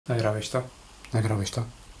Nagrałeś to? Nagrałeś to?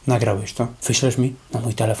 Nagrałeś to? Wyślesz mi na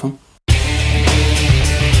mój telefon?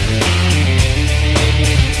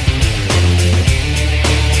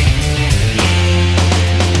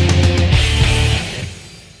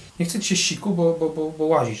 Nie chcę ci się siku, bo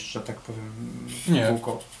łazisz, że tak powiem. Nie.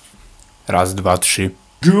 Kółko. Raz, dwa, trzy.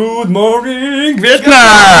 Good morning,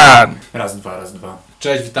 Wietnam! Raz, dwa.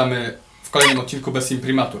 Cześć, witamy w kolejnym odcinku Bez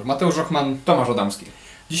Imprimatur. Mateusz Rochman, Tomasz Adamski.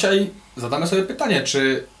 Dzisiaj zadamy sobie pytanie,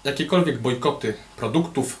 czy jakiekolwiek bojkoty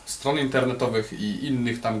produktów, stron internetowych i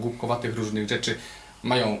innych tam głupkowatych różnych rzeczy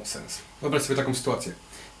mają sens. Wyobraź sobie taką sytuację.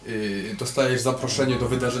 Dostajesz zaproszenie do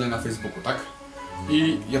wydarzenia na Facebooku, tak?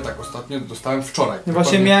 I ja tak ostatnio dostałem wczoraj. No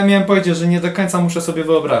właśnie miałem powiedzieć, że nie do końca muszę sobie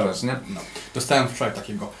wyobrażać, nie? No, dostałem wczoraj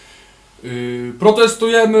takiego.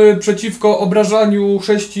 Protestujemy przeciwko obrażaniu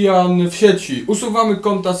chrześcijan w sieci. Usuwamy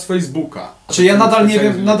konta z Facebooka. Znaczy ja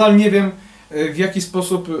nadal nie wiem w jaki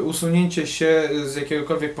sposób usunięcie się z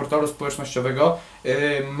jakiegokolwiek portalu społecznościowego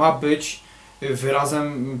ma być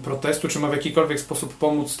wyrazem protestu, czy ma w jakikolwiek sposób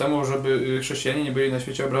pomóc temu, żeby chrześcijanie nie byli na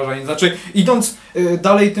świecie obrażani. Znaczy, idąc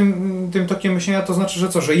dalej tym tokiem myślenia, to znaczy, że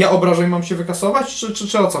co, że ja obrażę i mam się wykasować,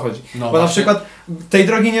 czy o co chodzi? No bo właśnie. na przykład tej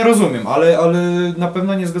drogi nie rozumiem, ale na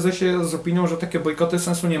pewno nie zgodzę się z opinią, że takie bojkoty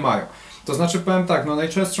sensu nie mają. To znaczy, powiem tak, no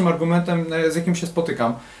najczęstszym argumentem, z jakim się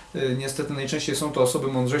spotykam, niestety najczęściej są to osoby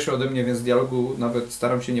mądrzejsze ode mnie, więc dialogu nawet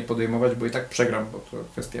staram się nie podejmować, bo i tak przegram, bo to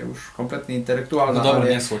kwestia już kompletnie intelektualna, no dobra,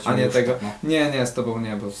 a nie tego. Tak, no. Nie, z tobą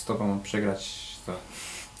nie, bo z tobą mam przegrać, to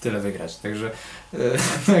tyle wygrać, także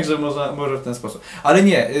może w ten sposób. Ale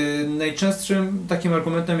nie, najczęstszym takim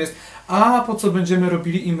argumentem jest, a po co będziemy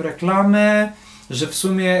robili im reklamę, że w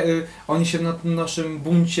sumie oni się na naszym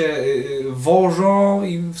buncie wożą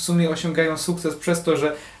i w sumie osiągają sukces przez to,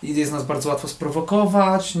 że jest nas bardzo łatwo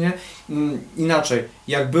sprowokować, nie? Inaczej,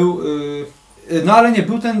 jak był... No ale nie,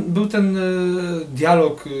 był ten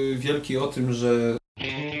dialog wielki o tym, że...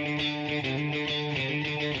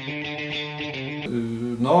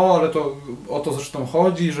 No, ale to o to zresztą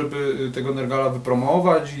chodzi, żeby tego Nergala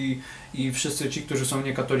wypromować i wszyscy ci, którzy są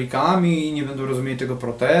niekatolikami i nie będą rozumieli tego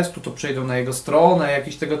protestu, to przejdą na jego stronę,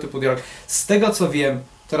 jakiś tego typu dialog. Z tego co wiem,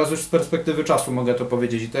 teraz już z perspektywy czasu mogę to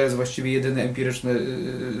powiedzieć i to jest właściwie jedyny empiryczny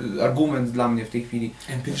argument dla mnie w tej chwili.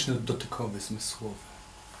 Empiryczny, dotykowy, zmysłowy.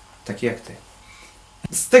 Taki jak ty.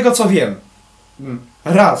 Z tego co wiem,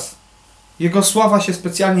 raz, jego sława się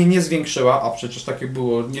specjalnie nie zwiększyła, a przecież takie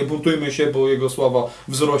było, nie buntujmy się, bo jego sława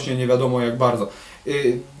wzrośnie nie wiadomo jak bardzo.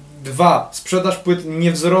 Dwa, sprzedaż płyt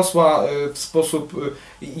nie wzrosła w sposób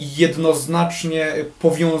jednoznacznie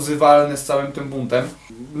powiązywalny z całym tym buntem.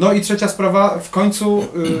 No i trzecia sprawa, w końcu,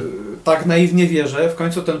 tak naiwnie wierzę, w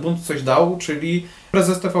końcu ten bunt coś dał, czyli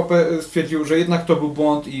prezes TVP stwierdził, że jednak to był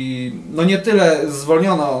błąd i no nie tyle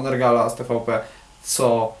zwolniono Nergala z TVP,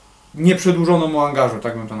 co nie przedłużono mu angażu,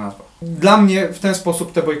 tak bym to nazwał. Dla mnie w ten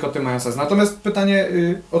sposób te bojkoty mają sens. Natomiast pytanie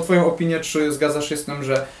o Twoją opinię, czy zgadzasz się z tym,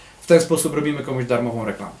 że w ten sposób robimy komuś darmową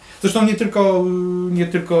reklamę. Zresztą nie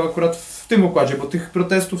tylko akurat w tym układzie, bo tych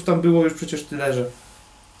protestów tam było już przecież tyle, że...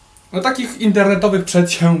 No takich internetowych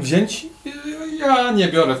przedsięwzięć ja nie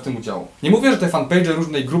biorę w tym udziału. Nie mówię, że te fanpage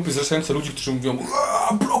różnej grupy zrzeszające ludzi, którzy mówią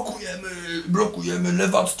blokujemy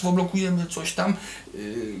lewactwo, blokujemy coś tam.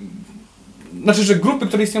 Znaczy, że grupy,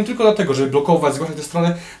 które istnieją tylko dlatego, żeby blokować, zgłaszać te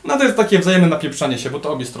strony, no to jest takie wzajemne napieprzanie się, bo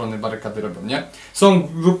to obie strony barykady robią, nie? Są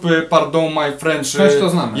grupy Pardon My French,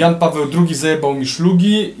 Jan Paweł II zajebał mi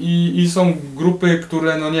szlugi i są grupy,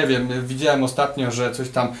 które, no nie wiem, widziałem ostatnio, że coś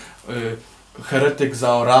tam heretyk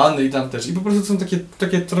zaorany i tam też. I po prostu są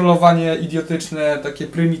takie trollowanie idiotyczne, takie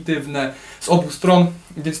prymitywne z obu stron,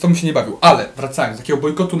 więc to mi się nie bawił. Ale wracając do takiego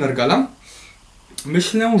bojkotu Nergala,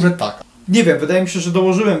 myślę, że tak. Nie wiem, wydaje mi się, że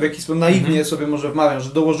dołożyłem w jakiś sposób, naiwnie sobie może wmawiam, że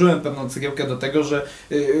dołożyłem pewną cegiełkę do tego, że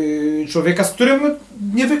człowieka, z którym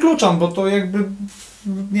nie wykluczam, bo to jakby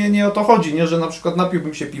nie o to chodzi, nie, że na przykład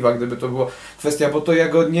napiłbym się piwa, gdyby to była kwestia, bo to ja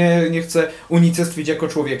go nie chcę unicestwić jako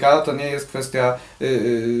człowieka, to nie jest kwestia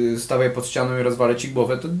stawaj pod ścianą i rozwalę ci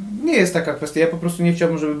głowę, to nie jest taka kwestia, ja po prostu nie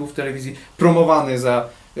chciałbym, żeby był w telewizji promowany za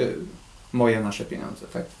nasze pieniądze,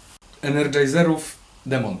 tak? Energizerów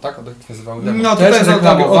demon, tak? Tak się nazywał demon. No to też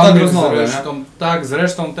reklamowany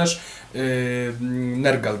zresztą też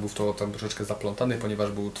Nergal był w to tam troszeczkę zaplątany,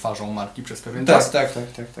 ponieważ był twarzą marki przez pewien czas. Tak.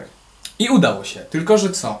 I udało się. Tylko, że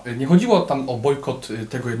co? Nie chodziło tam o bojkot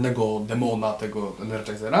tego jednego demona, tego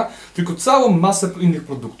Energizera, tylko całą masę innych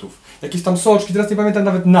produktów. Jakieś tam soczki, teraz nie pamiętam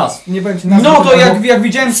nawet nazw. Nie pamiętam nazw. No to jak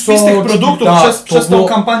widziałem spis tych produktów przez tą było...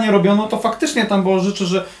 kampanię robioną, to faktycznie tam było rzeczy,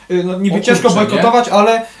 że no, niby ciężko bojkotować,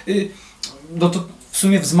 ale no to w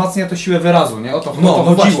sumie wzmacnia to siłę wyrazu, nie? O to No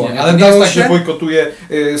chodziło. właśnie, Nie? ale To nie jest tak, się- że bojkotuje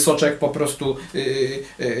soczek po prostu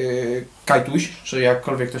kajtuś, czy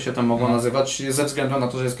jakkolwiek to się tam mogło nazywać, ze względu na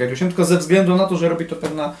to, że jest kajtusiem, tylko ze względu na to, że robi to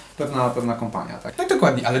pewna kompania, tak? Tak,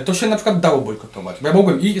 dokładnie, ale to się na przykład dało bojkotować. Bo ja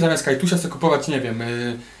mogłem i zamiast Kajtusia sobie kupować, nie wiem,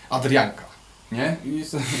 Adrianka. Nie?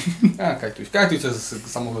 Kajtuś. Kajtuś to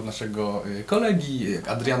jest samochód naszego kolegi,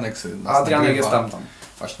 Adrianek nas Adrianek nagrywa. jest tam.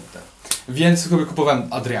 Właśnie tak. Więc sobie kupowałem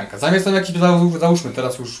Adrianka. Zamiast tam jakiś, załóżmy,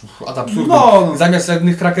 teraz już ad absurdum, No. zamiast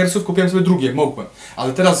jednych krakersów kupiłem sobie drugie, mogłem.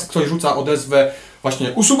 Ale teraz ktoś rzuca odezwę,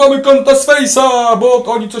 właśnie usuwamy konta z Face'a, bo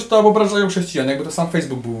oni coś tam obrażają chrześcijan. Jakby to sam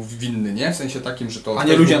Facebook był winny, nie? W sensie takim, że to... A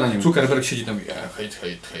nie ludzie na nim. Zuckerberg siedzi tam i hejt.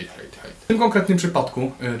 W tym konkretnym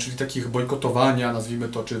przypadku, czyli takich bojkotowania, nazwijmy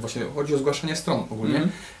to, czy właśnie chodzi o zgłaszanie stron ogólnie,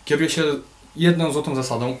 kieruje się jedną złotą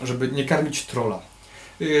zasadą, żeby nie karmić trolla.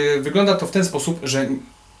 Wygląda to w ten sposób, że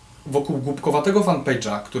wokół głupkowatego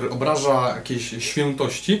fanpage'a, który obraża jakieś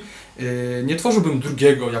świętości, nie tworzyłbym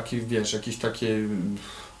drugiego, jakieś takie,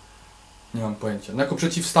 nie mam pojęcia, jako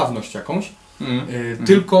przeciwstawność jakąś,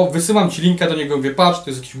 tylko wysyłam Ci linka do niego i mówię, patrz, to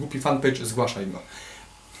jest jakiś głupi fanpage, zgłaszaj go.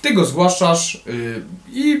 Ty go zgłaszasz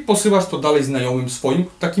i posyłasz to dalej znajomym swoim,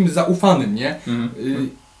 takim zaufanym, nie?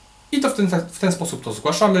 I to w ten sposób to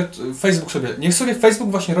zgłaszamy. Niech sobie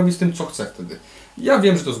Facebook właśnie robi z tym, co chce wtedy. Ja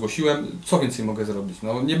wiem, że to zgłosiłem, co więcej mogę zrobić.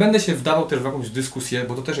 No, nie będę się wdawał też w jakąś dyskusję,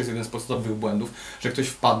 bo to też jest jeden z podstawowych błędów, że ktoś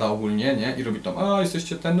wpada ogólnie, nie? I robi tam,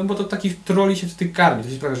 jesteście no bo to takich troli się wtedy karmi. To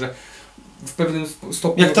się sprawia, że w pewnym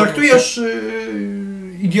stopniu... Jak traktujesz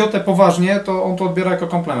idiotę poważnie, to on to odbiera jako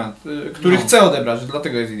komplement, który chce odebrać,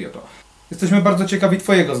 dlatego jest idiotą. Jesteśmy bardzo ciekawi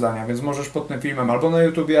Twojego zdania, więc możesz pod tym filmem albo na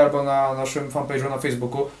YouTubie, albo na naszym fanpage'u na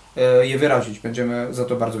Facebooku je wyrazić. Będziemy za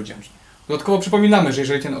to bardzo wdzięczni. Dodatkowo przypominamy, że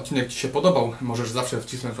jeżeli ten odcinek Ci się podobał, możesz zawsze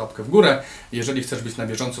wcisnąć łapkę w górę. Jeżeli chcesz być na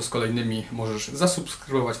bieżąco z kolejnymi, możesz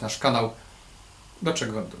zasubskrybować nasz kanał, do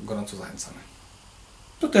czego gorąco zachęcamy.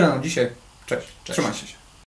 To tyle na dzisiaj. Cześć. Cześć. Trzymajcie się.